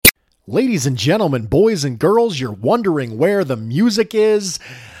Ladies and gentlemen, boys and girls, you're wondering where the music is?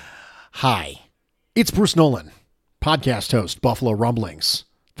 Hi, it's Bruce Nolan, podcast host, Buffalo Rumblings.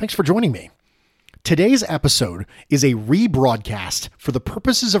 Thanks for joining me. Today's episode is a rebroadcast for the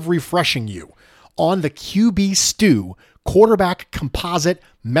purposes of refreshing you on the QB Stew quarterback composite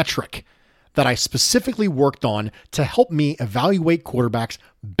metric that I specifically worked on to help me evaluate quarterbacks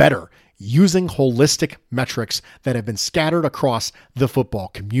better using holistic metrics that have been scattered across the football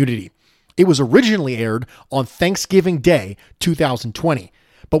community. It was originally aired on Thanksgiving Day 2020,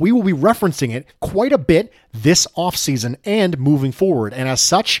 but we will be referencing it quite a bit this offseason and moving forward, and as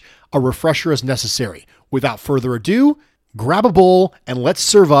such, a refresher is necessary. Without further ado, grab a bowl and let's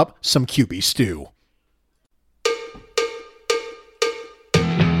serve up some QB Stew.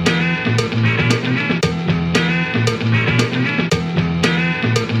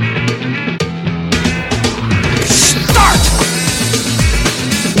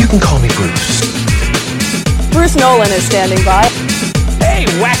 You can call me Bruce. Bruce Nolan is standing by. Hey,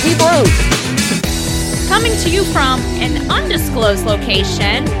 Wacky Bruce! Coming to you from an undisclosed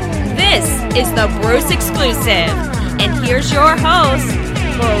location, this is the Bruce Exclusive. And here's your host,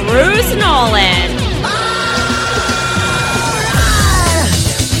 Bruce Nolan.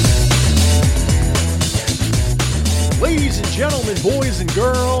 Ladies and gentlemen, boys and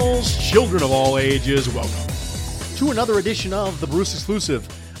girls, children of all ages, welcome to another edition of the Bruce Exclusive,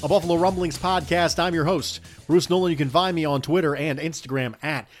 a Buffalo Rumblings podcast. I'm your host, Bruce Nolan. You can find me on Twitter and Instagram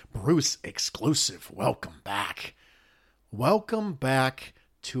at Bruce Exclusive. Welcome back. Welcome back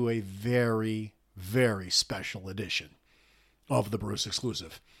to a very, very special edition of the Bruce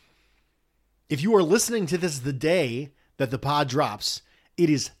Exclusive. If you are listening to this the day that the pod drops, it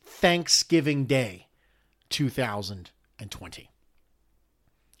is Thanksgiving Day 2020.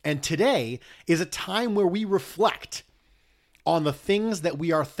 And today is a time where we reflect on the things that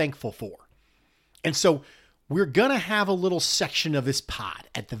we are thankful for. And so we're going to have a little section of this pod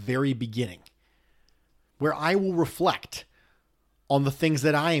at the very beginning where I will reflect on the things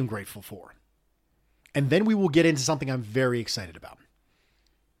that I am grateful for. And then we will get into something I'm very excited about.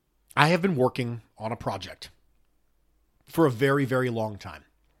 I have been working on a project for a very, very long time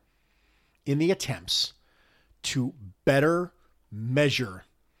in the attempts to better measure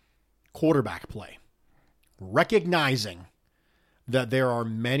quarterback play, recognizing that there are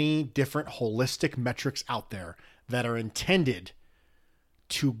many different holistic metrics out there that are intended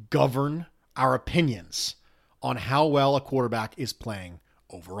to govern our opinions on how well a quarterback is playing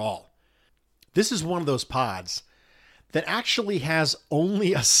overall. This is one of those pods that actually has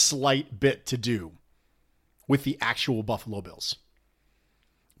only a slight bit to do with the actual Buffalo Bills.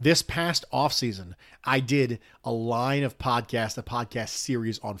 This past offseason, I did a line of podcasts, a podcast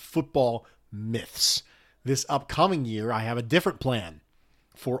series on football myths. This upcoming year, I have a different plan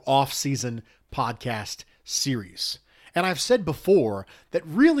for off-season podcast series. And I've said before that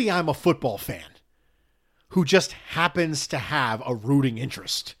really I'm a football fan who just happens to have a rooting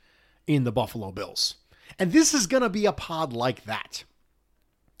interest in the Buffalo Bills. And this is going to be a pod like that.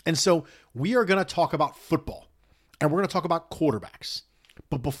 And so we are going to talk about football and we're going to talk about quarterbacks.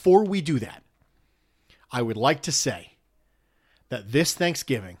 But before we do that, I would like to say that this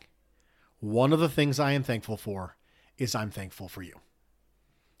Thanksgiving, one of the things I am thankful for is I'm thankful for you.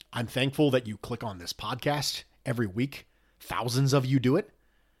 I'm thankful that you click on this podcast every week. Thousands of you do it.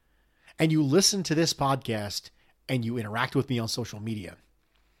 And you listen to this podcast and you interact with me on social media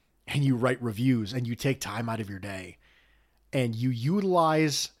and you write reviews and you take time out of your day and you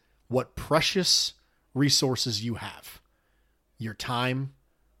utilize what precious resources you have. Your time,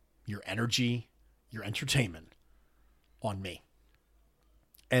 your energy, your entertainment on me.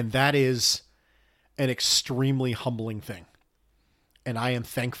 And that is an extremely humbling thing. And I am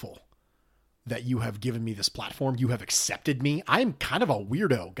thankful that you have given me this platform. You have accepted me. I'm kind of a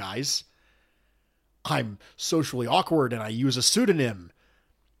weirdo, guys. I'm socially awkward and I use a pseudonym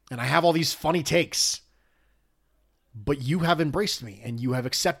and I have all these funny takes. But you have embraced me and you have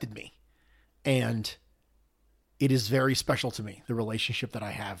accepted me. And it is very special to me, the relationship that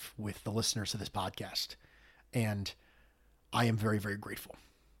I have with the listeners of this podcast. And I am very, very grateful.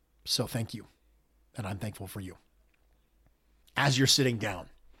 So thank you. And I'm thankful for you. As you're sitting down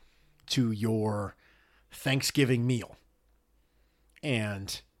to your Thanksgiving meal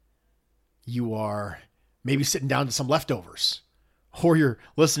and you are maybe sitting down to some leftovers, or you're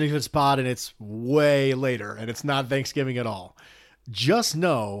listening to this pod and it's way later and it's not Thanksgiving at all, just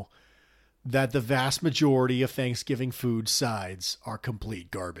know that the vast majority of Thanksgiving food sides are complete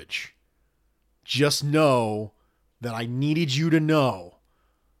garbage. Just know that I needed you to know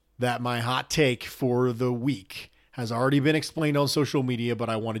that my hot take for the week has already been explained on social media, but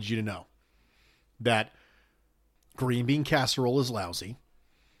I wanted you to know that green bean casserole is lousy,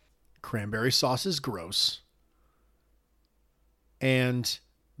 cranberry sauce is gross, and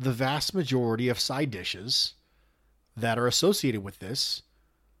the vast majority of side dishes that are associated with this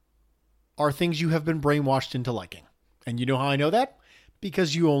are things you have been brainwashed into liking. And you know how I know that?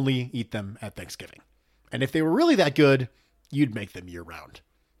 Because you only eat them at Thanksgiving. And if they were really that good, you'd make them year round.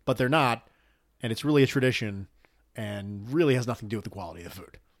 But they're not, and it's really a tradition and really has nothing to do with the quality of the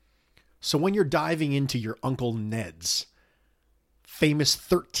food. So when you're diving into your Uncle Ned's famous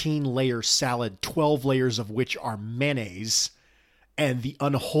 13-layer salad, 12 layers of which are mayonnaise, and the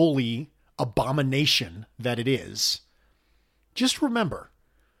unholy abomination that it is, just remember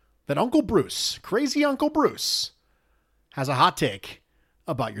that Uncle Bruce, crazy Uncle Bruce, has a hot take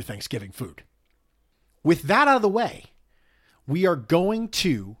about your Thanksgiving food. With that out of the way, we are going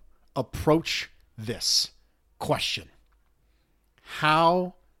to approach this question.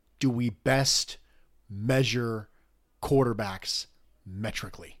 How do we best measure quarterbacks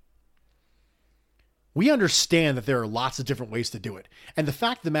metrically? We understand that there are lots of different ways to do it. And the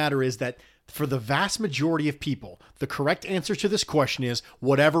fact of the matter is that for the vast majority of people, the correct answer to this question is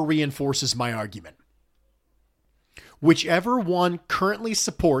whatever reinforces my argument. Whichever one currently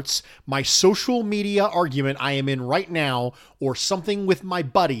supports my social media argument I am in right now, or something with my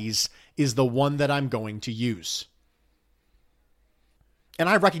buddies, is the one that I'm going to use. And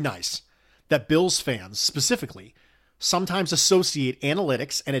I recognize that Bills fans specifically sometimes associate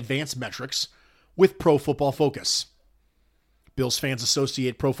analytics and advanced metrics with Pro Football Focus. Bills fans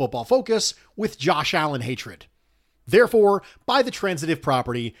associate Pro Football Focus with Josh Allen hatred. Therefore, by the transitive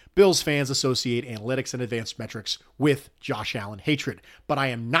property, Bills fans associate analytics and advanced metrics with Josh Allen hatred. But I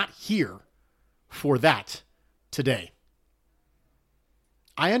am not here for that today.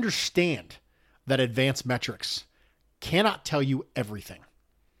 I understand that advanced metrics cannot tell you everything.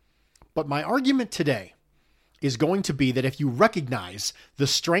 But my argument today is going to be that if you recognize the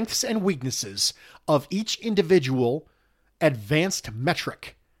strengths and weaknesses of each individual advanced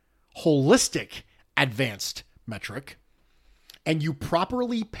metric, holistic advanced metric, and you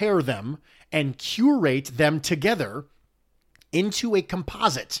properly pair them and curate them together into a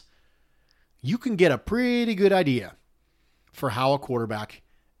composite, you can get a pretty good idea for how a quarterback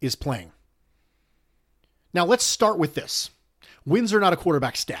is playing. Now let's start with this. Wins are not a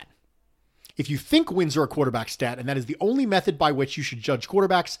quarterback stat. If you think wins are a quarterback stat, and that is the only method by which you should judge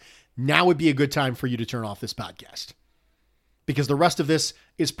quarterbacks, now would be a good time for you to turn off this podcast. Because the rest of this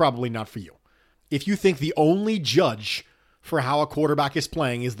is probably not for you. If you think the only judge for how a quarterback is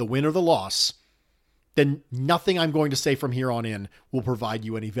playing is the win or the loss, then nothing I'm going to say from here on in will provide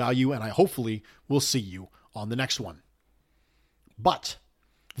you any value, and I hopefully will see you on the next one. But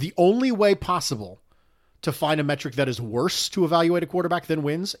the only way possible to find a metric that is worse to evaluate a quarterback than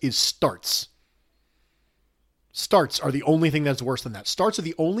wins is starts. Starts are the only thing that's worse than that. Starts are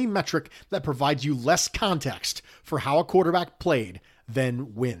the only metric that provides you less context for how a quarterback played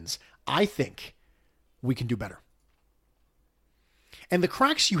than wins. I think we can do better. And the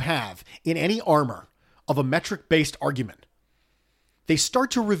cracks you have in any armor of a metric-based argument, they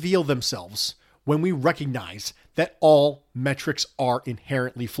start to reveal themselves when we recognize that all metrics are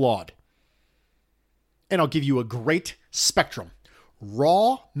inherently flawed. And I'll give you a great spectrum.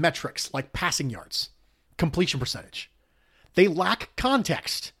 Raw metrics like passing yards, completion percentage, they lack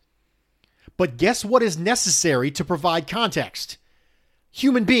context. But guess what is necessary to provide context?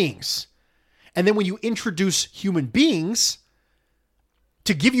 Human beings. And then when you introduce human beings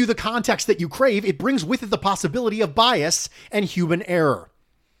to give you the context that you crave, it brings with it the possibility of bias and human error.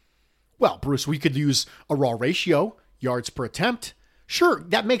 Well, Bruce, we could use a raw ratio, yards per attempt. Sure,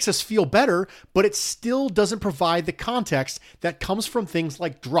 that makes us feel better, but it still doesn't provide the context that comes from things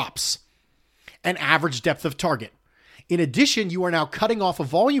like drops and average depth of target. In addition, you are now cutting off a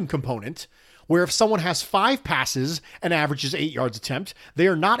volume component where if someone has 5 passes and averages 8 yards attempt, they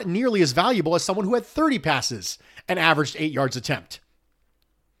are not nearly as valuable as someone who had 30 passes and averaged 8 yards attempt.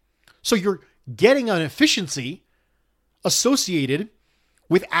 So you're getting an efficiency associated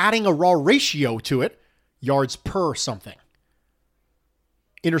with adding a raw ratio to it, yards per something.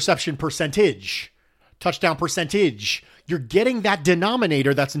 Interception percentage, touchdown percentage. You're getting that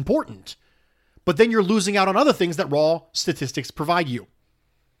denominator that's important. But then you're losing out on other things that raw statistics provide you.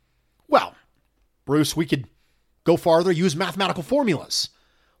 Well, Bruce, we could go farther, use mathematical formulas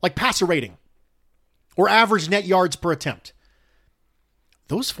like passer rating or average net yards per attempt.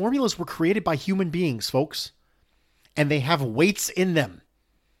 Those formulas were created by human beings, folks, and they have weights in them.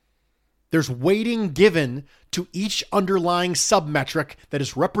 There's weighting given to each underlying submetric that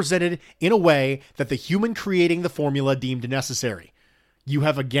is represented in a way that the human creating the formula deemed necessary. You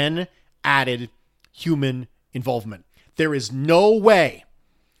have again added human involvement. There is no way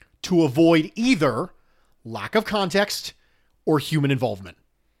to avoid either lack of context or human involvement.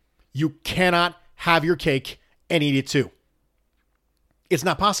 You cannot have your cake and eat it too. It's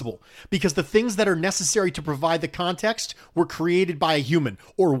not possible because the things that are necessary to provide the context were created by a human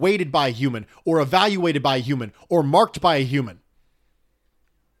or weighted by a human or evaluated by a human or marked by a human.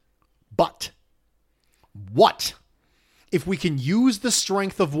 But what if we can use the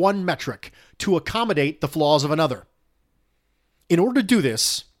strength of one metric to accommodate the flaws of another? In order to do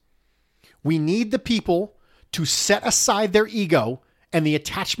this, we need the people to set aside their ego and the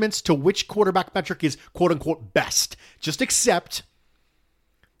attachments to which quarterback metric is quote unquote best. Just accept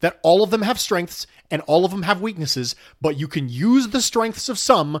that all of them have strengths and all of them have weaknesses, but you can use the strengths of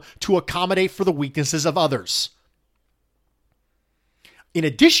some to accommodate for the weaknesses of others. In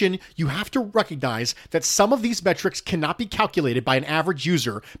addition, you have to recognize that some of these metrics cannot be calculated by an average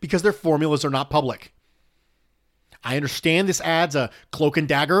user because their formulas are not public. I understand this adds a cloak and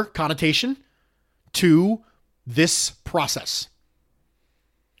dagger connotation to this process.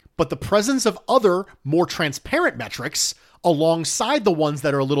 But the presence of other, more transparent metrics alongside the ones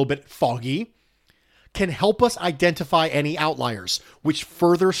that are a little bit foggy can help us identify any outliers, which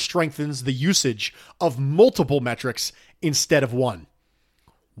further strengthens the usage of multiple metrics instead of one.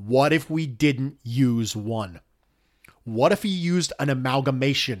 What if we didn't use one? What if we used an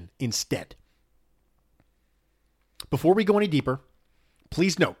amalgamation instead? Before we go any deeper,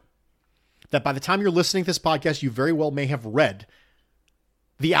 please note that by the time you're listening to this podcast, you very well may have read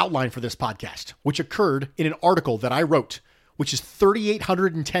the outline for this podcast, which occurred in an article that I wrote, which is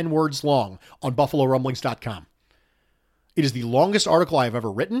 3,810 words long on BuffaloRumblings.com. It is the longest article I have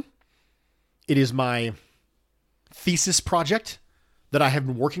ever written. It is my thesis project that I have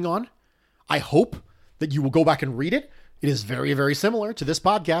been working on. I hope that you will go back and read it. It is very, very similar to this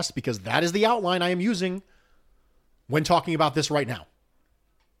podcast because that is the outline I am using when talking about this right now.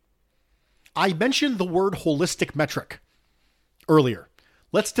 I mentioned the word holistic metric earlier.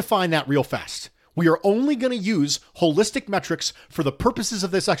 Let's define that real fast. We are only going to use holistic metrics for the purposes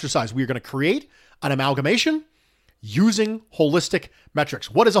of this exercise. We are going to create an amalgamation using holistic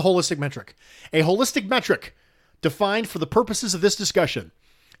metrics. What is a holistic metric? A holistic metric, defined for the purposes of this discussion,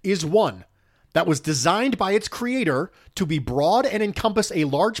 is one that was designed by its creator to be broad and encompass a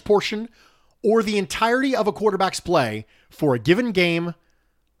large portion or the entirety of a quarterback's play for a given game,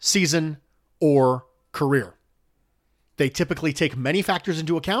 season, or career. They typically take many factors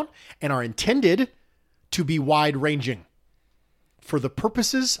into account and are intended to be wide-ranging. For the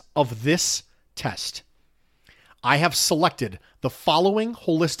purposes of this test, I have selected the following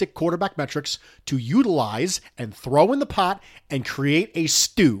holistic quarterback metrics to utilize and throw in the pot and create a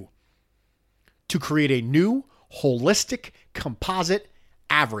stew to create a new holistic composite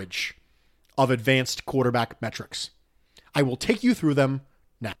average of advanced quarterback metrics. I will take you through them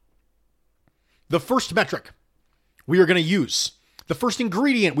now. The first metric we are going to use, the first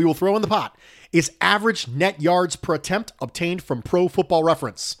ingredient we will throw in the pot, is average net yards per attempt obtained from Pro Football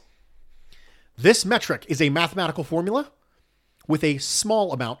Reference. This metric is a mathematical formula with a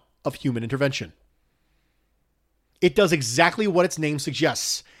small amount of human intervention. It does exactly what its name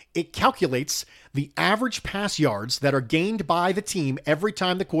suggests. It calculates the average pass yards that are gained by the team every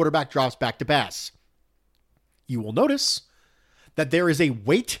time the quarterback drops back to pass. You will notice that there is a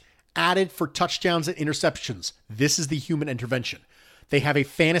weight added for touchdowns and interceptions. This is the human intervention. They have a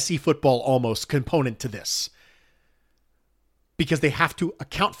fantasy football almost component to this because they have to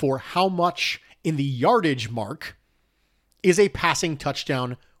account for how much in the yardage mark is a passing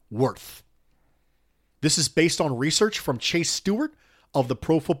touchdown worth. This is based on research from Chase Stewart of the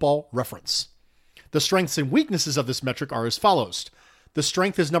Pro Football Reference. The strengths and weaknesses of this metric are as follows. The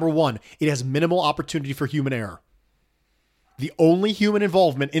strength is number one, it has minimal opportunity for human error. The only human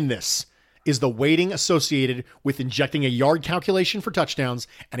involvement in this is the weighting associated with injecting a yard calculation for touchdowns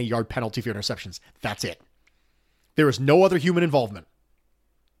and a yard penalty for interceptions. That's it. There is no other human involvement.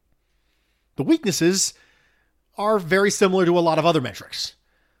 The weaknesses are very similar to a lot of other metrics.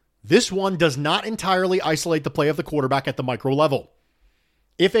 This one does not entirely isolate the play of the quarterback at the micro level.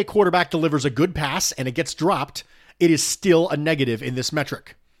 If a quarterback delivers a good pass and it gets dropped, it is still a negative in this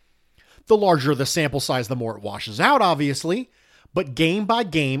metric. The larger the sample size, the more it washes out, obviously, but game by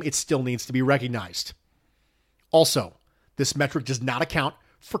game, it still needs to be recognized. Also, this metric does not account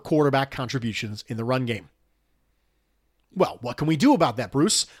for quarterback contributions in the run game. Well, what can we do about that,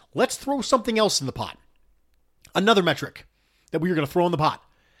 Bruce? Let's throw something else in the pot. Another metric that we are going to throw in the pot.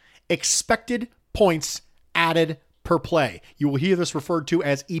 expected points added per play. You will hear this referred to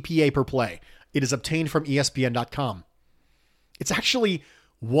as EPA per play. It is obtained from ESPN.com. It's actually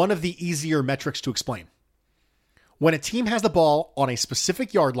one of the easier metrics to explain. When a team has the ball on a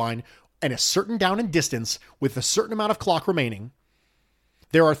specific yard line and a certain down and distance with a certain amount of clock remaining,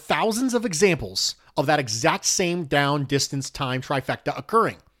 there are thousands of examples of that exact same down, distance, time trifecta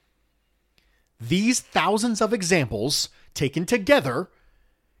occurring. These thousands of examples taken together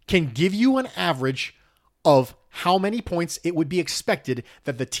can give you an average of how many points it would be expected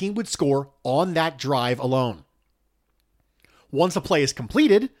that the team would score on that drive alone. Once a play is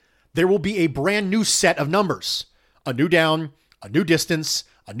completed, there will be a brand new set of numbers, a new down, a new distance,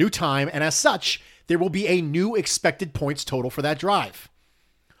 a new time, and as such, there will be a new expected points total for that drive.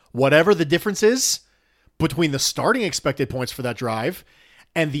 Whatever the difference is between the starting expected points for that drive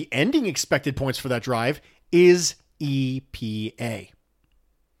and the ending expected points for that drive is EPA.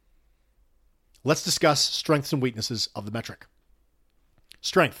 Let's discuss strengths and weaknesses of the metric.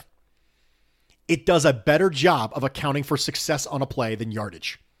 Strength. It does a better job of accounting for success on a play than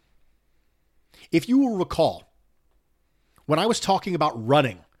yardage. If you will recall, when I was talking about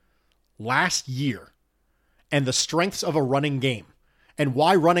running last year and the strengths of a running game and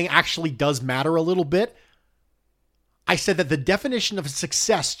why running actually does matter a little bit, I said that the definition of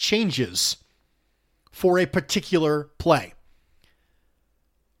success changes for a particular play.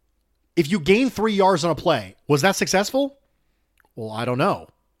 If you gain 3 yards on a play, was that successful? Well, I don't know.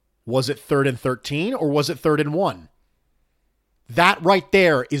 Was it 3rd and 13 or was it 3rd and 1? That right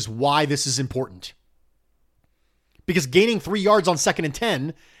there is why this is important. Because gaining 3 yards on 2nd and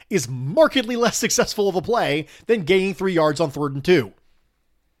 10 is markedly less successful of a play than gaining 3 yards on 3rd and 2.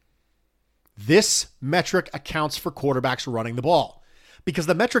 This metric accounts for quarterbacks running the ball because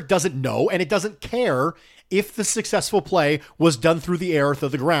the metric doesn't know and it doesn't care if the successful play was done through the air or through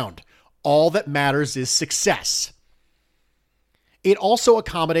the ground. All that matters is success. It also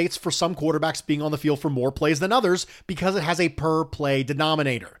accommodates for some quarterbacks being on the field for more plays than others because it has a per play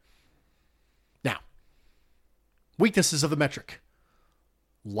denominator. Now, weaknesses of the metric.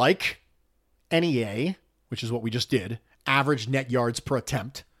 Like NEA, which is what we just did, average net yards per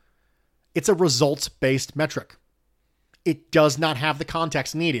attempt, it's a results-based metric. It does not have the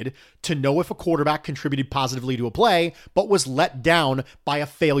context needed to know if a quarterback contributed positively to a play, but was let down by a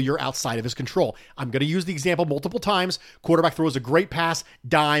failure outside of his control. I'm going to use the example multiple times. Quarterback throws a great pass,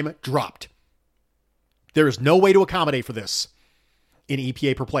 dime dropped. There is no way to accommodate for this in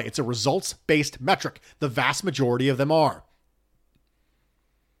EPA per play. It's a results-based metric. The vast majority of them are.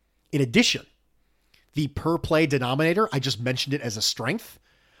 In addition, the per play denominator, I just mentioned it as a strength,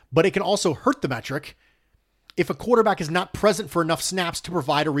 but it can also hurt the metric if a quarterback is not present for enough snaps to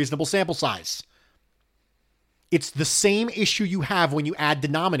provide a reasonable sample size. It's the same issue you have when you add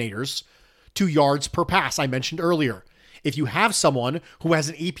denominators to yards per pass I mentioned earlier. If you have someone who has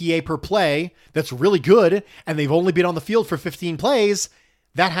an EPA per play that's really good and they've only been on the field for 15 plays,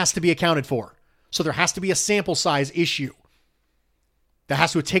 that has to be accounted for. So there has to be a sample size issue that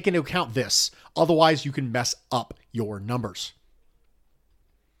has to take into account this. Otherwise, you can mess up your numbers.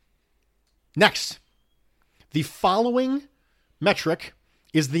 Next, the following metric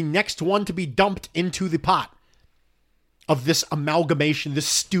is the next one to be dumped into the pot of this amalgamation, this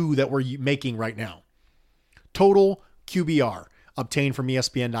stew that we're making right now. Total QBR, obtained from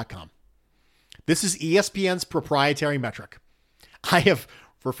ESPN.com. This is ESPN's proprietary metric. I have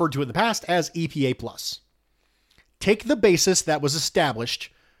referred to it in the past as EPA+. Take the basis that was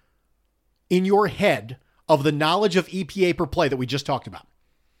established in your head of the knowledge of EPA per play that we just talked about.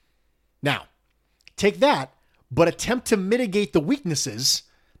 Now, take that, but attempt to mitigate the weaknesses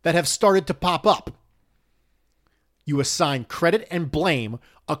that have started to pop up. You assign credit and blame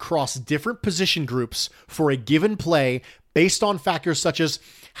across different position groups for a given play based on factors such as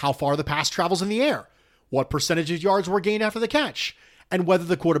how far the pass travels in the air, what percentage of yards were gained after the catch, and whether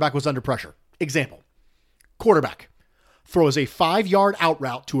the quarterback was under pressure. Example, quarterback throws a 5-yard out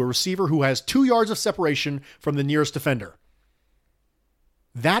route to a receiver who has 2 yards of separation from the nearest defender.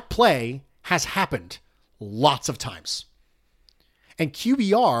 That play has happened lots of times. And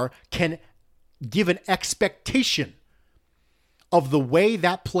QBR can give an expectation of the way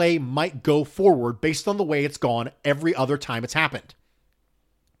that play might go forward based on the way it's gone every other time it's happened.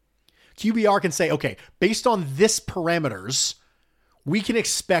 QBR can say, okay, based on this parameters, we can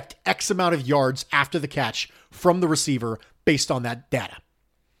expect X amount of yards after the catch from the receiver based on that data.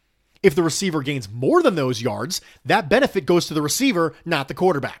 If the receiver gains more than those yards, that benefit goes to the receiver, not the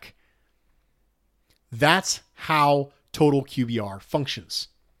quarterback. That's how total QBR functions.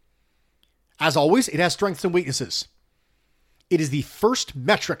 As always, it has strengths and weaknesses. It is the first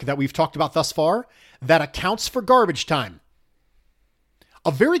metric that we've talked about thus far that accounts for garbage time.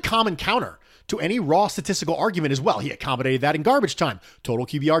 A very common counter to any raw statistical argument is, well, he accommodated that in garbage time. Total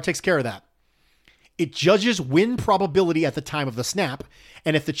QBR takes care of that. It judges win probability at the time of the snap,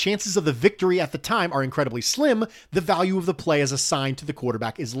 and if the chances of the victory at the time are incredibly slim, the value of the play as assigned to the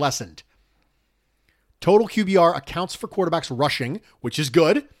quarterback is lessened. Total QBR accounts for quarterbacks rushing, which is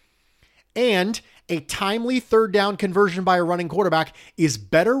good, and a timely third down conversion by a running quarterback is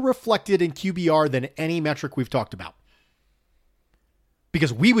better reflected in QBR than any metric we've talked about,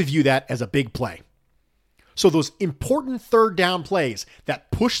 because we would view that as a big play. So those important third down plays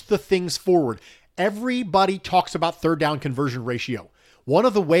that push the things forward, everybody talks about third down conversion ratio. One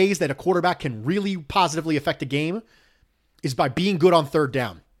of the ways that a quarterback can really positively affect a game is by being good on third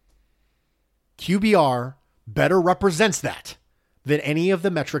down. QBR better represents that than any of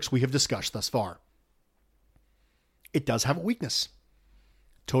the metrics we have discussed thus far. It does have a weakness.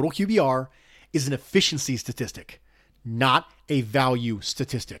 Total QBR is an efficiency statistic, not a value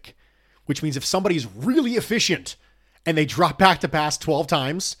statistic, which means if somebody's really efficient and they drop back to pass 12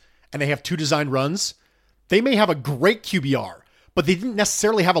 times and they have 2 designed runs, they may have a great QBR, but they didn't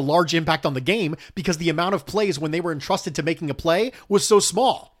necessarily have a large impact on the game because the amount of plays when they were entrusted to making a play was so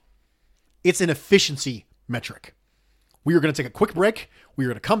small. It's an efficiency metric. We are going to take a quick break. We are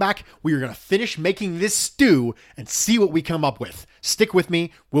going to come back. We are going to finish making this stew and see what we come up with. Stick with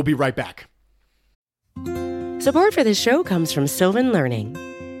me. We'll be right back. Support for this show comes from Sylvan Learning.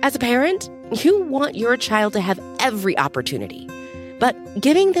 As a parent, you want your child to have every opportunity, but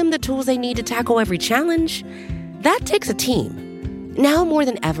giving them the tools they need to tackle every challenge, that takes a team. Now more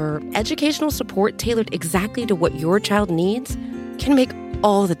than ever, educational support tailored exactly to what your child needs can make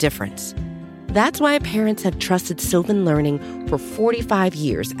all the difference. That's why parents have trusted Sylvan Learning for 45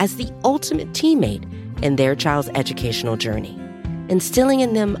 years as the ultimate teammate in their child's educational journey, instilling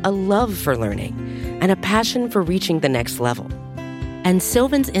in them a love for learning and a passion for reaching the next level. And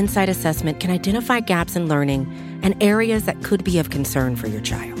Sylvan's Insight Assessment can identify gaps in learning and areas that could be of concern for your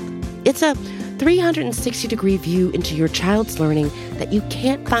child. It's a 360-degree view into your child's learning that you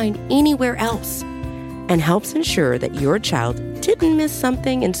can't find anywhere else, and helps ensure that your child didn't miss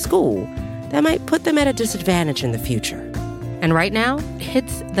something in school that might put them at a disadvantage in the future. And right now,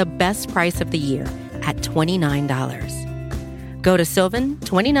 it's the best price of the year at $29. Go to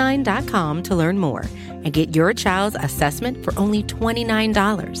sylvan29.com to learn more and get your child's assessment for only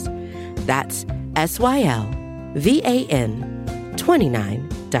 $29. That's SYLVAN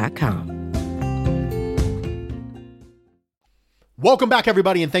 29.com. Welcome back,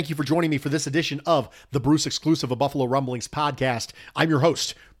 everybody, and thank you for joining me for this edition of the Bruce Exclusive, a Buffalo Rumblings podcast. I'm your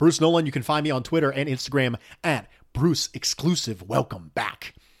host, Bruce Nolan. You can find me on Twitter and Instagram at Bruce Exclusive. Welcome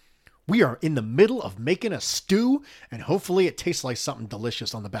back. We are in the middle of making a stew, and hopefully it tastes like something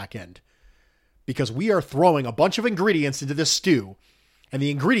delicious on the back end, because we are throwing a bunch of ingredients into this stew, and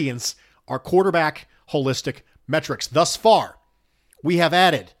the ingredients are quarterback holistic metrics. Thus far, we have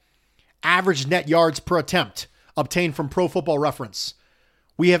added average net yards per attempt obtained from Pro Football Reference.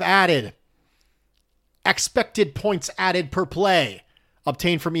 We have added expected points added per play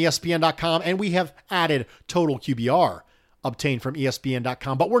obtained from ESPN.com, and we have added total QBR obtained from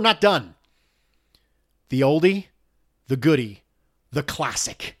ESPN.com, but we're not done. The oldie, the goodie, the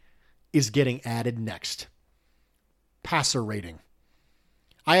classic is getting added next. Passer rating.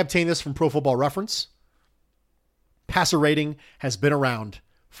 I obtained this from Pro Football Reference. Passer rating has been around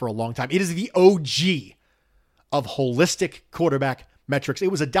for a long time. It is the OG of holistic quarterback metrics. It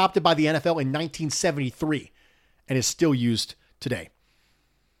was adopted by the NFL in 1973 and is still used today.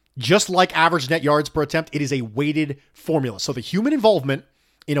 Just like average net yards per attempt, it is a weighted formula. So the human involvement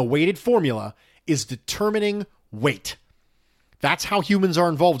in a weighted formula is determining weight. That's how humans are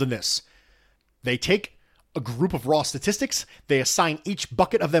involved in this. They take a group of raw statistics, they assign each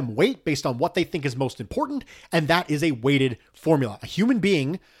bucket of them weight based on what they think is most important, and that is a weighted formula. A human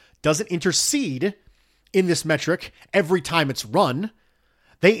being doesn't intercede in this metric every time it's run.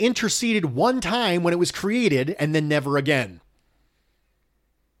 They interceded one time when it was created and then never again.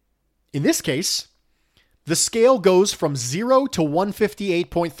 In this case, the scale goes from 0 to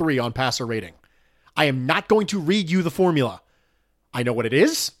 158.3 on passer rating. I am not going to read you the formula. I know what it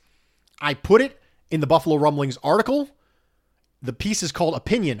is. I put it in the Buffalo Rumblings article. The piece is called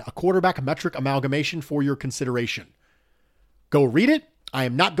Opinion, a Quarterback Metric Amalgamation for Your Consideration. Go read it. I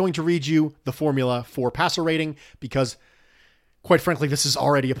am not going to read you the formula for passer rating because, quite frankly, this is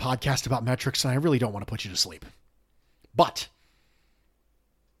already a podcast about metrics and I really don't want to put you to sleep. But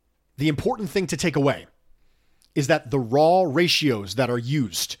the important thing to take away is that the raw ratios that are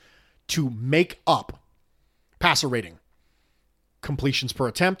used to make up passer rating completions per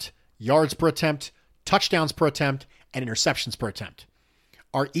attempt, yards per attempt, touchdowns per attempt, and interceptions per attempt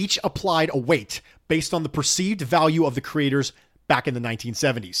are each applied a weight based on the perceived value of the creators back in the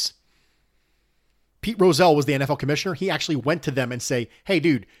 1970s. Pete Rozelle was the NFL commissioner. He actually went to them and say, hey,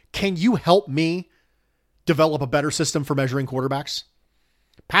 dude, can you help me develop a better system for measuring quarterbacks?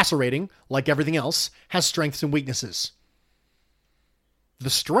 Passer rating, like everything else, has strengths and weaknesses. The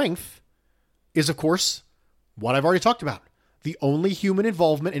strength is, of course, what I've already talked about. The only human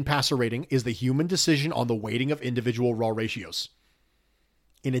involvement in passer rating is the human decision on the weighting of individual raw ratios.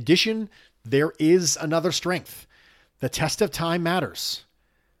 In addition, there is another strength. The test of time matters.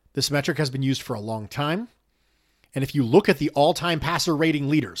 This metric has been used for a long time. And if you look at the all-time passer rating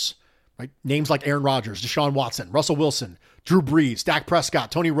leaders, right, names like Aaron Rodgers, Deshaun Watson, Russell Wilson, Drew Brees, Dak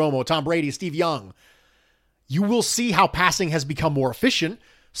Prescott, Tony Romo, Tom Brady, Steve Young, you will see how passing has become more efficient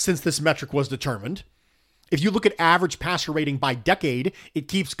since this metric was determined. If you look at average passer rating by decade, it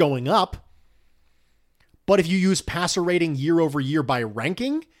keeps going up. But if you use passer rating year over year by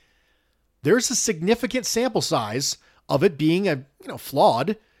ranking, there's a significant sample size of it being a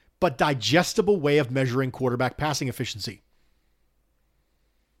flawed but digestible way of measuring quarterback passing efficiency.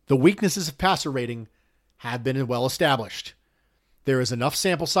 The weaknesses of passer rating have been well established. There is enough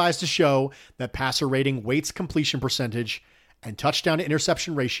sample size to show that passer rating weights completion percentage and touchdown to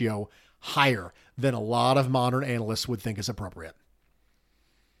interception ratio higher than a lot of modern analysts would think is appropriate.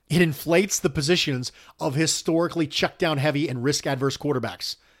 It inflates the positions of historically check-down heavy and risk-adverse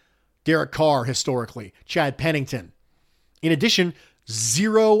quarterbacks. Derek Carr historically, Chad Pennington. In addition,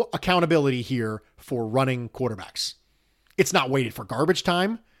 zero accountability here for running quarterbacks. It's not weighted for garbage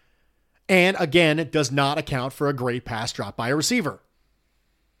time. And again, it does not account for a great pass drop by a receiver.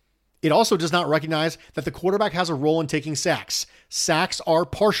 It also does not recognize that the quarterback has a role in taking sacks. Sacks are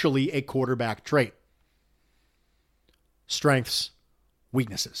partially a quarterback trait. Strengths,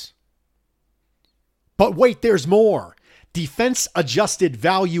 weaknesses. But wait, there's more. Defense adjusted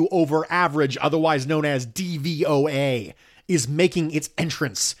value over average, otherwise known as DVOA, is making its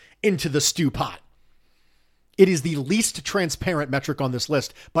entrance into the stew pot. It is the least transparent metric on this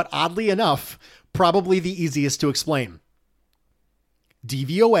list, but oddly enough, probably the easiest to explain.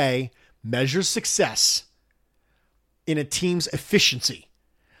 DVOA measures success in a team's efficiency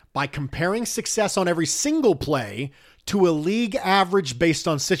by comparing success on every single play to a league average based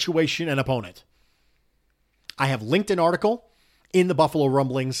on situation and opponent. I have linked an article in the Buffalo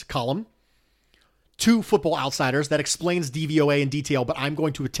Rumblings column to Football Outsiders that explains DVOA in detail, but I'm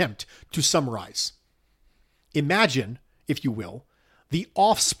going to attempt to summarize. Imagine, if you will, the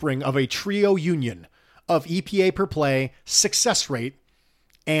offspring of a trio union of EPA per play, success rate,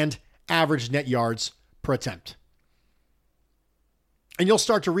 and average net yards per attempt. And you'll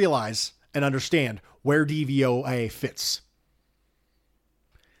start to realize and understand where DVOA fits.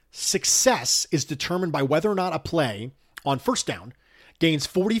 Success is determined by whether or not a play on first down gains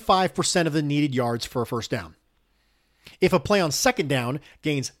 45% of the needed yards for a first down. If a play on second down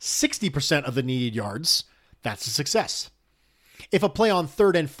gains 60% of the needed yards, that's a success. If a play on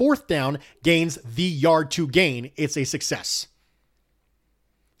third and fourth down gains the yard to gain, it's a success.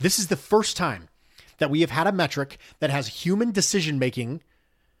 This is the first time that we have had a metric that has human decision-making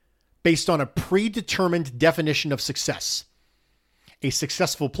based on a predetermined definition of success. A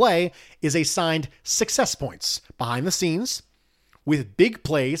successful play is assigned success points behind the scenes, with big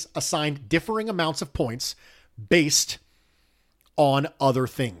plays assigned differing amounts of points based on other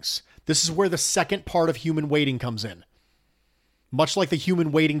things. This is where the second part of human weighting comes in, much like the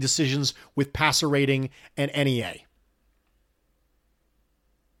human weighting decisions with passer rating and NEA.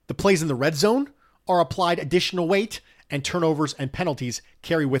 The plays in the red zone are applied additional weight, and turnovers and penalties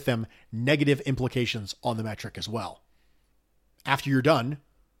carry with them negative implications on the metric as well. After you're done,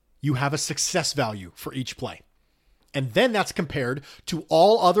 you have a success value for each play. And then that's compared to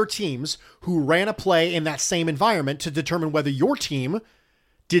all other teams who ran a play in that same environment to determine whether your team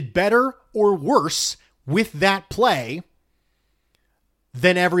did better or worse with that play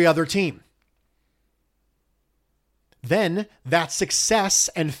than every other team. Then that success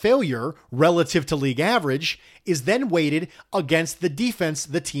and failure relative to league average is then weighted against the defense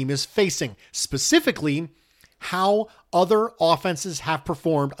the team is facing, specifically how other offenses have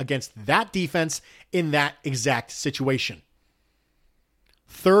performed against that defense in that exact situation.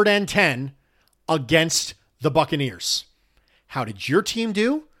 3rd and 10 against the Buccaneers. How did your team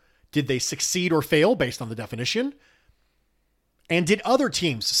do? Did they succeed or fail based on the definition? And did other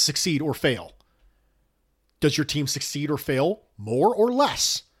teams succeed or fail? Does your team succeed or fail more or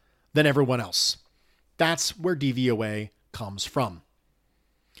less than everyone else? That's where DVOA comes from.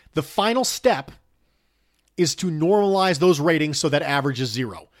 The final step is to normalize those ratings so that average is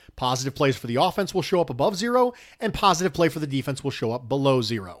 0. Positive plays for the offense will show up above 0, and positive play for the defense will show up below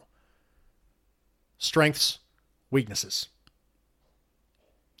 0. Strengths, weaknesses.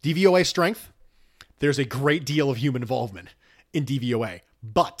 DVOA strength, there's a great deal of human involvement in DVOA,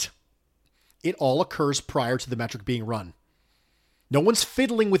 but it all occurs prior to the metric being run. No one's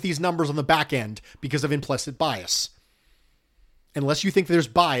fiddling with these numbers on the back end because of implicit bias, unless you think there's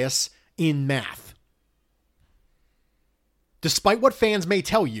bias in math. Despite what fans may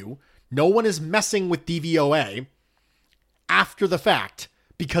tell you, no one is messing with DVOA after the fact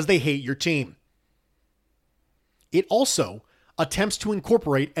because they hate your team. It also attempts to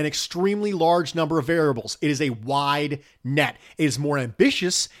incorporate an extremely large number of variables. It is a wide net. It is more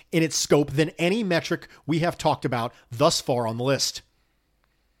ambitious in its scope than any metric we have talked about thus far on the list.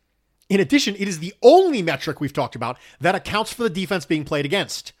 In addition, it is the only metric we've talked about that accounts for the defense being played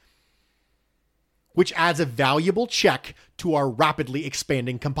against, which adds a valuable check to our rapidly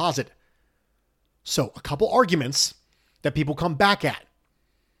expanding composite. So, a couple arguments that people come back at.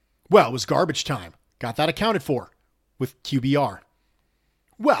 Well, it was garbage time. Got that accounted for with QBR.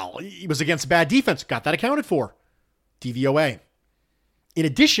 Well, it was against a bad defense. Got that accounted for. DVOA. In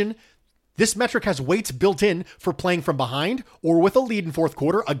addition, this metric has weights built in for playing from behind or with a lead in fourth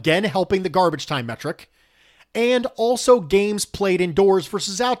quarter, again helping the garbage time metric, and also games played indoors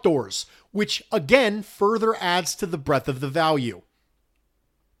versus outdoors, which again further adds to the breadth of the value.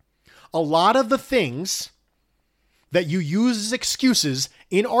 A lot of the things that you use as excuses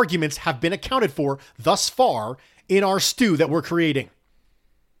in arguments have been accounted for thus far in our stew that we're creating.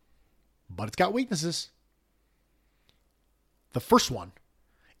 But it's got weaknesses. The first one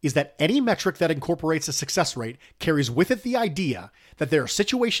is that any metric that incorporates a success rate carries with it the idea that there are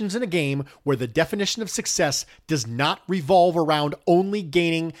situations in a game where the definition of success does not revolve around only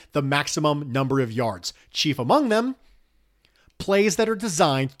gaining the maximum number of yards. Chief among them, plays that are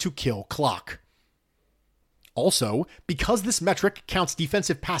designed to kill clock. Also, because this metric counts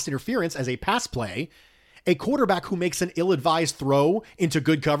defensive pass interference as a pass play, a quarterback who makes an ill-advised throw into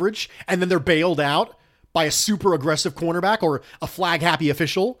good coverage and then they're bailed out by a super aggressive cornerback or a flag-happy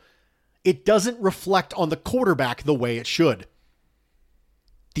official, it doesn't reflect on the quarterback the way it should.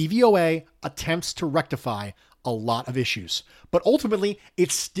 DVOA attempts to rectify a lot of issues, but ultimately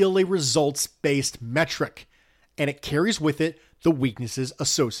it's still a results-based metric, and it carries with it the weaknesses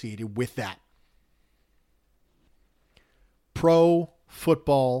associated with that. Pro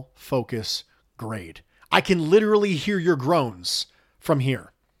Football Focus grade. I can literally hear your groans from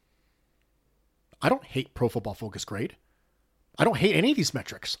here. I don't hate Pro Football Focus grade. I don't hate any of these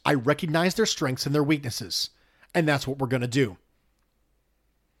metrics. I recognize their strengths and their weaknesses, and that's what we're going to do.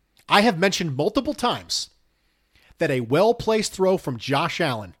 I have mentioned multiple times that a well-placed throw from Josh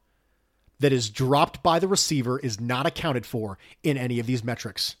Allen that is dropped by the receiver is not accounted for in any of these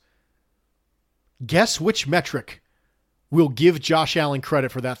metrics. Guess which metric will give Josh Allen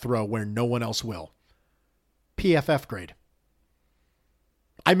credit for that throw where no one else will? PFF grade.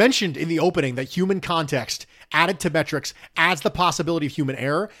 I mentioned in the opening that human context added to metrics adds the possibility of human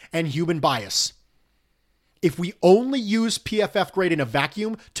error and human bias. If we only use PFF grade in a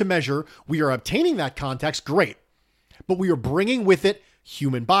vacuum to measure, we are obtaining that context, great. But we are bringing with it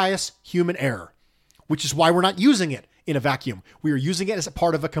human bias, human error, which is why we're not using it in a vacuum. We are using it as a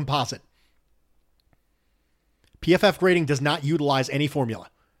part of a composite. PFF grading does not utilize any formula.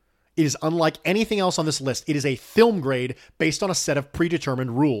 It is unlike anything else on this list. It is a film grade based on a set of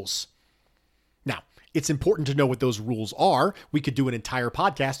predetermined rules. Now, it's important to know what those rules are. We could do an entire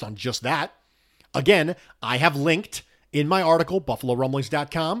podcast on just that. Again, I have linked in my article,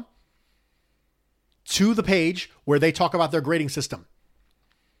 BuffaloRumblings.com, to the page where they talk about their grading system.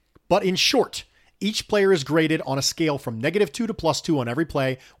 But in short, each player is graded on a scale from -2 to +2 on every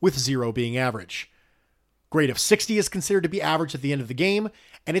play, with 0 being average. Grade of 60 is considered to be average at the end of the game,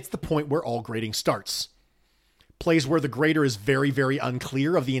 and it's the point where all grading starts. Plays where the grader is very, very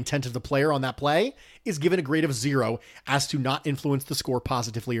unclear of the intent of the player on that play is given a grade of 0 as to not influence the score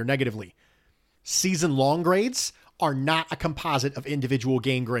positively or negatively. Season-long grades are not a composite of individual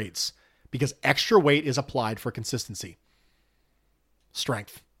game grades because extra weight is applied for consistency.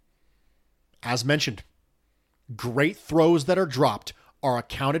 Strength. As mentioned, great throws that are dropped are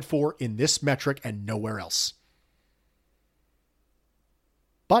accounted for in this metric and nowhere else.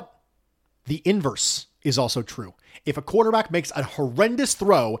 But the inverse is also true. If a quarterback makes a horrendous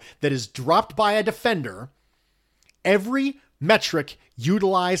throw that is dropped by a defender, every metric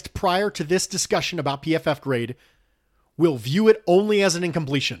utilized prior to this discussion about PFF grade will view it only as an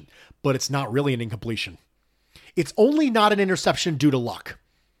incompletion, but it's not really an incompletion. It's only not an interception due to luck.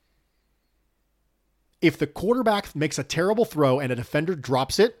 If the quarterback makes a terrible throw and a defender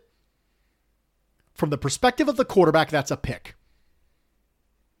drops it, from the perspective of the quarterback, that's a pick.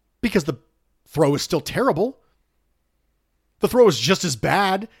 Because the throw is still terrible. The throw is just as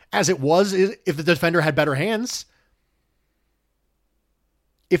bad as it was if the defender had better hands.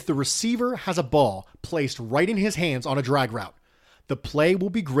 If the receiver has a ball placed right in his hands on a drag route, the play will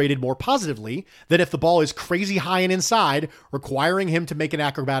be graded more positively than if the ball is crazy high and inside, requiring him to make an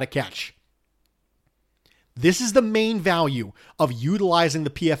acrobatic catch. This is the main value of utilizing the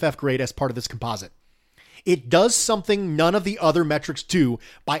PFF grade as part of this composite. It does something none of the other metrics do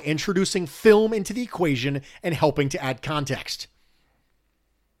by introducing film into the equation and helping to add context.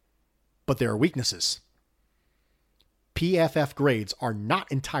 But there are weaknesses. PFF grades are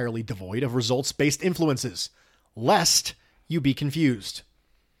not entirely devoid of results-based influences, lest you be confused.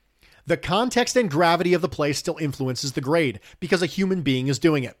 The context and gravity of the play still influences the grade because a human being is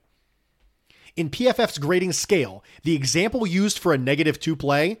doing it. In PFF's grading scale, the example used for a -2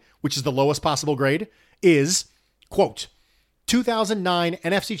 play, which is the lowest possible grade, is, quote, 2009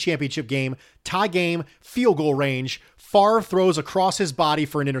 NFC Championship game, tie game, field goal range, Favre throws across his body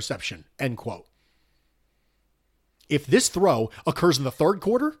for an interception, end quote. If this throw occurs in the third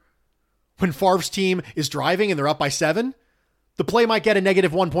quarter, when Favre's team is driving and they're up by 7, the play might get a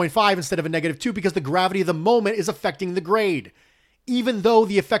 -1.5 instead of a -2 because the gravity of the moment is affecting the grade, even though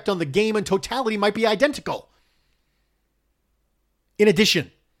the effect on the game in totality might be identical. In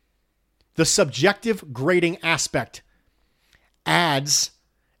addition, the subjective grading aspect adds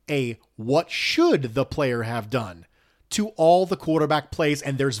a what should the player have done to all the quarterback plays,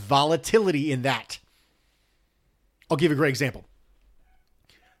 and there's volatility in that. I'll give you a great example.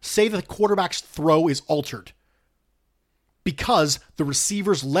 Say the quarterback's throw is altered because the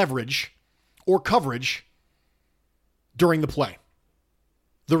receiver's leverage or coverage during the play.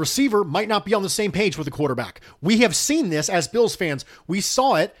 The receiver might not be on the same page with the quarterback. We have seen this as Bills fans. We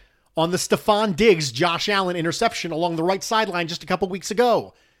saw it on the Stephon Diggs, Josh Allen interception along the right sideline just a couple weeks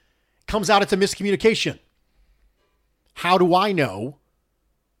ago. Comes out it's a miscommunication. How do I know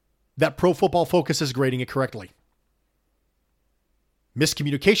that Pro Football Focus is grading it correctly?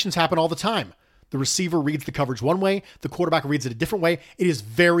 Miscommunications happen all the time. The receiver reads the coverage one way, the quarterback reads it a different way. It is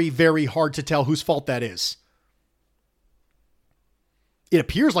very, very hard to tell whose fault that is. It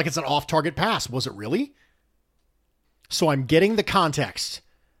appears like it's an off-target pass. Was it really? So I'm getting the context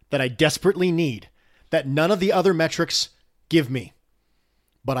that I desperately need, that none of the other metrics give me.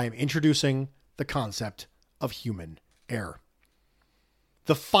 But I am introducing the concept of human error.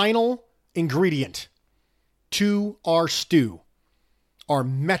 The final ingredient to our stew, our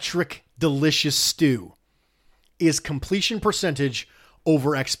metric delicious stew, is completion percentage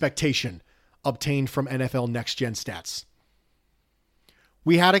over expectation obtained from NFL Next Gen Stats.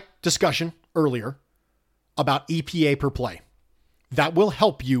 We had a discussion earlier about EPA per play. That will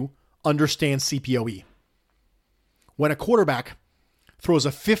help you understand CPOE. When a quarterback throws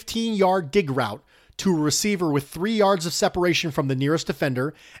a 15-yard dig route to a receiver with 3 yards of separation from the nearest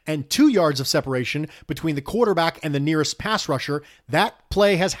defender and 2 yards of separation between the quarterback and the nearest pass rusher, that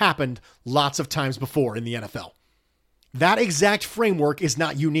play has happened lots of times before in the NFL. That exact framework is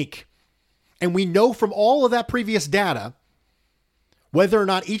not unique. And we know from all of that previous data whether or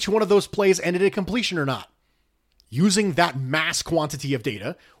not each one of those plays ended in completion or not. Using that mass quantity of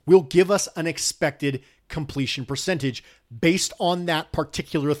data will give us an expected completion percentage based on that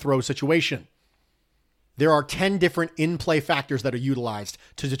particular throw situation. There are 10 different in-play factors that are utilized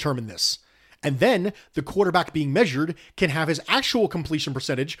to determine this. And then the quarterback being measured can have his actual completion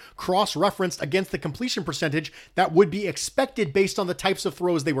percentage cross-referenced against the completion percentage that would be expected based on the types of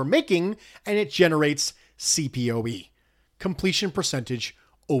throws they were making, and it generates CPOE, completion percentage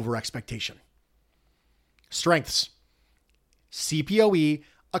over expectation. Strengths. CPOE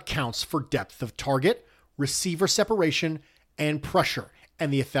accounts for depth of target, receiver separation, and pressure,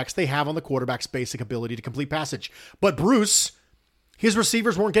 and the effects they have on the quarterback's basic ability to complete passage. But Bruce, his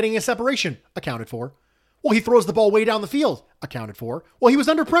receivers weren't getting a separation. Accounted for. Well, he throws the ball way down the field. Accounted for. Well, he was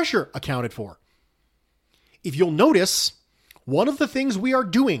under pressure. Accounted for. If you'll notice, one of the things we are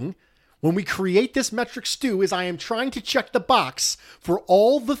doing when we create this metric stew is I am trying to check the box for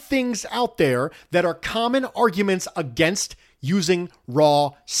all the things out there that are common arguments against using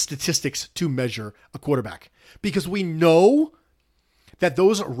raw statistics to measure a quarterback. Because we know that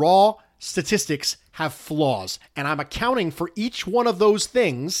those raw statistics have flaws, and I'm accounting for each one of those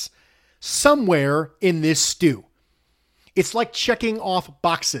things somewhere in this stew. It's like checking off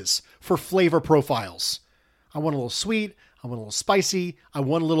boxes for flavor profiles. I want a little sweet, I want a little spicy, I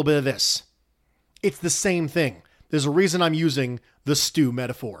want a little bit of this. It's the same thing. There's a reason I'm using the stew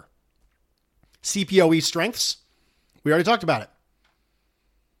metaphor. CPOE strengths? We already talked about it.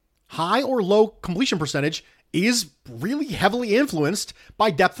 High or low completion percentage is really heavily influenced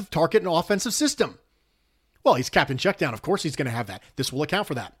by depth of target and offensive system. Well, he's captain checkdown. Of course he's going to have that. This will account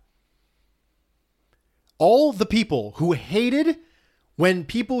for that. All the people who hated when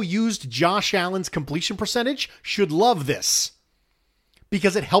people used Josh Allen's completion percentage should love this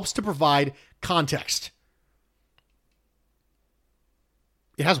because it helps to provide context.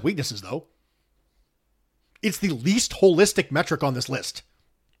 It has weaknesses, though. It's the least holistic metric on this list.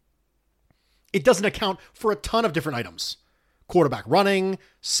 It doesn't account for a ton of different items. Quarterback running,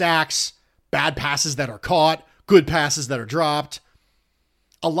 sacks, bad passes that are caught, good passes that are dropped.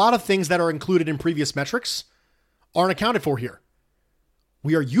 A lot of things that are included in previous metrics aren't accounted for here.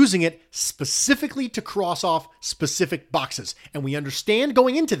 We are using it specifically to cross off specific boxes. And we understand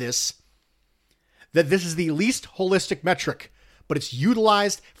going into this that this is the least holistic metric, but it's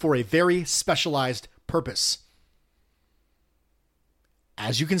utilized for a very specialized purpose.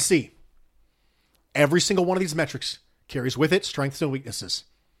 As you can see, every single one of these metrics carries with it strengths and weaknesses.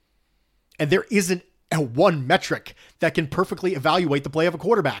 And there isn't a one metric that can perfectly evaluate the play of a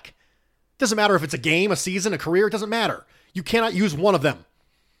quarterback. Doesn't matter if it's a game, a season, a career, it doesn't matter. You cannot use one of them.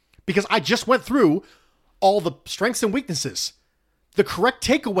 Because I just went through all the strengths and weaknesses. The correct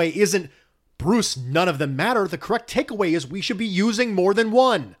takeaway isn't, Bruce, none of them matter. The correct takeaway is we should be using more than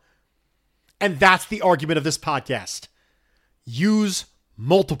one. And that's the argument of this podcast. Use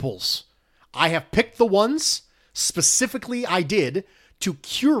multiples. I have picked the ones, specifically I did, to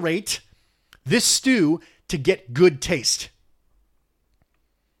curate this stew to get good taste.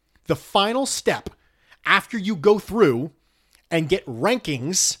 The final step after you go through and get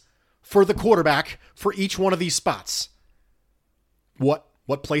rankings for the quarterback for each one of these spots. What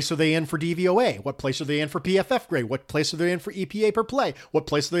place are they in for DVOA? What place are they in for PFF grade? What place are they in for EPA per play? What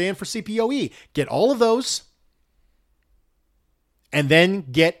place are they in for CPOE? Get all of those and then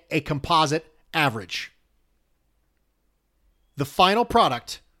get a composite average. The final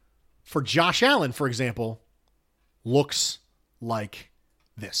product for Josh Allen, for example, looks like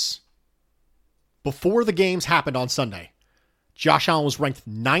this. Before the games happened on Sunday, Josh Allen was ranked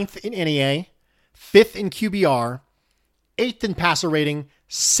 9th in NEA, 5th in QBR, 8th in passer rating,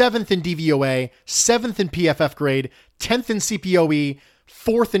 7th in DVOA, 7th in PFF grade, 10th in CPOE,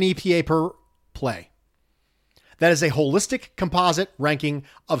 4th in EPA per play. That is a holistic composite ranking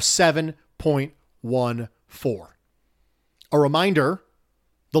of 7.14. A reminder,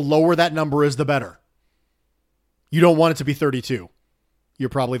 the lower that number is, the better. You don't want it to be 32. You're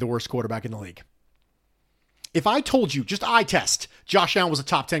probably the worst quarterback in the league. If I told you, just eye test, Josh Allen was a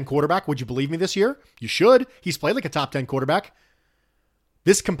top 10 quarterback, would you believe me this year? You should. He's played like a top 10 quarterback.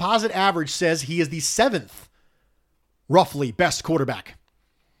 This composite average says he is the 7th, roughly, best quarterback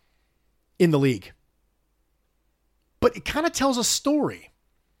in the league. But it kind of tells a story.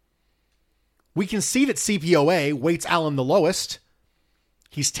 We can see that CPOA weights Allen the lowest.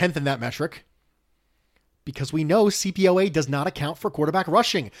 He's 10th in that metric. Because we know CPOA does not account for quarterback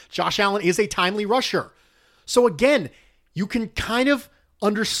rushing. Josh Allen is a timely rusher. So again, you can kind of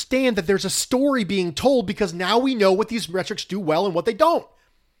understand that there's a story being told because now we know what these metrics do well and what they don't.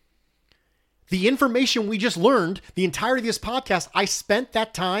 The information we just learned, the entirety of this podcast, I spent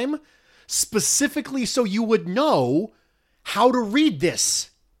that time specifically so you would know how to read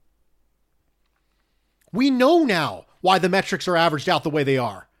this. We know now why the metrics are averaged out the way they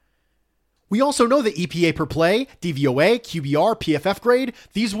are. We also know that EPA per play, DVOA, QBR, PFF grade,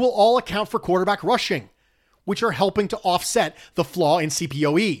 these will all account for quarterback rushing, which are helping to offset the flaw in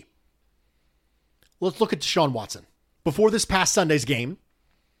CPOE. Let's look at Deshaun Watson. Before this past Sunday's game,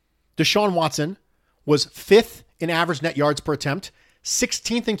 Deshaun Watson was 5th in average net yards per attempt,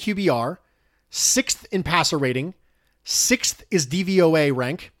 16th in QBR, 6th in passer rating, 6th is DVOA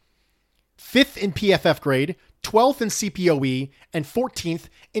rank, 5th in PFF grade, 12th in CPOE, and 14th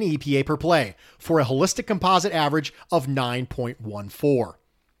in EPA per play, for a holistic composite average of 9.14.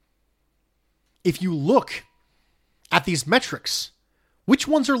 If you look at these metrics, which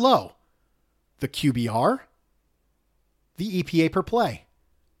ones are low? The QBR, the EPA per play,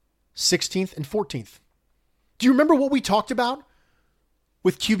 16th and 14th. Do you remember what we talked about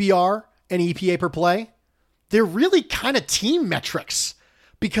with QBR and EPA per play? They're really kind of team metrics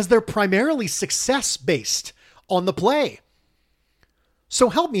because they're primarily success-based on the play. So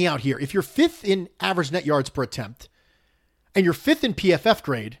help me out here. If you're 5th in average net yards per attempt, and you're 5th in PFF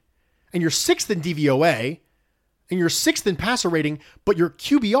grade, and you're 6th in DVOA, and you're 6th in passer rating, but your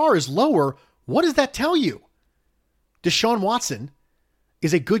QBR is lower, what does that tell you? Deshaun Watson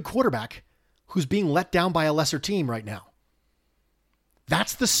is a good quarterback who's being let down by a lesser team right now.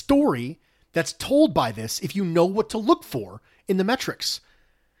 That's the story that's told by this if you know what to look for in the metrics.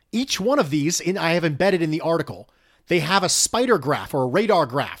 Each one of these, I have embedded in the article, they have a spider graph or a radar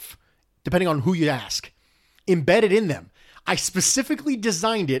graph, depending on who you ask, embedded in them. I specifically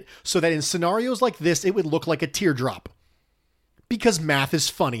designed it so that in scenarios like this, it would look like a teardrop. Because math is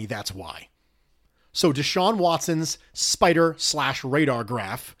funny, that's why. So Deshaun Watson's spider/radar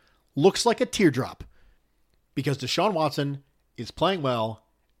graph looks like a teardrop because Deshaun Watson is playing well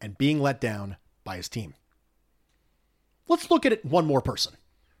and being let down by his team. Let's look at it one more person.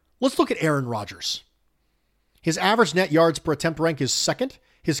 Let's look at Aaron Rodgers. His average net yards per attempt rank is second.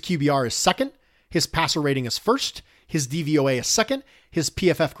 His QBR is second. His passer rating is first. His DVOA is second. His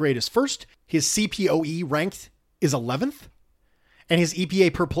PFF grade is first. His CPOE ranked is 11th. And his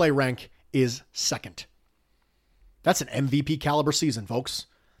EPA per play rank is second. That's an MVP caliber season, folks.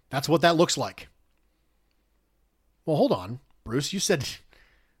 That's what that looks like. Well, hold on, Bruce. You said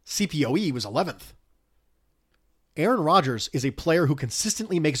CPOE was 11th. Aaron Rodgers is a player who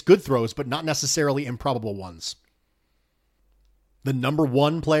consistently makes good throws, but not necessarily improbable ones. The number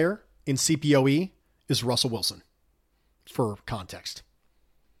one player in CPOE is Russell Wilson, for context.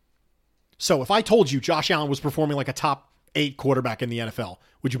 So if I told you Josh Allen was performing like a top 8 quarterback in the NFL,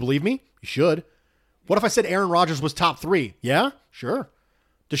 would you believe me? You should. What if I said Aaron Rodgers was top 3? Yeah, sure.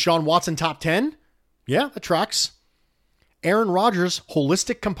 Deshaun Watson top 10? Yeah, that tracks. Aaron Rodgers'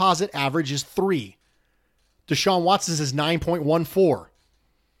 holistic composite average is 3. Deshaun Watson's is 9.14.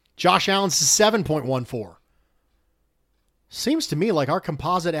 Josh Allen's is 7.14. Seems to me like our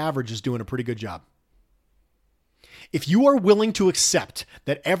composite average is doing a pretty good job. If you are willing to accept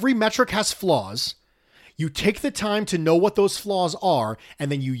that every metric has flaws, you take the time to know what those flaws are,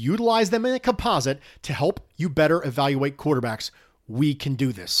 and then you utilize them in a composite to help you better evaluate quarterbacks, we can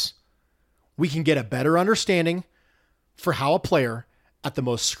do this. We can get a better understanding for how a player at the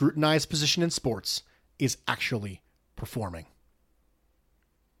most scrutinized position in sports is actually performing.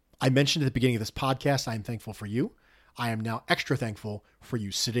 I mentioned at the beginning of this podcast, I am thankful for you. I am now extra thankful for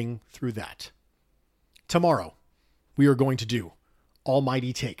you sitting through that. Tomorrow, we are going to do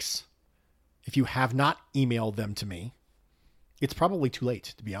Almighty Takes. If you have not emailed them to me, it's probably too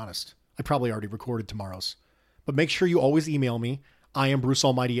late, to be honest. I probably already recorded tomorrow's. But make sure you always email me. I am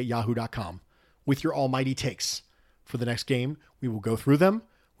BruceAlmighty@yahoo.com with your Almighty Takes. For the next game, we will go through them.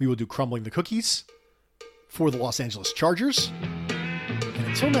 We will do Crumbling the Cookies for the Los Angeles Chargers. And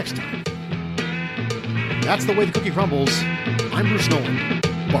until next time, that's the way the cookie crumbles. I'm Bruce Nolan,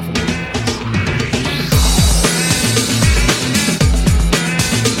 Buffalo.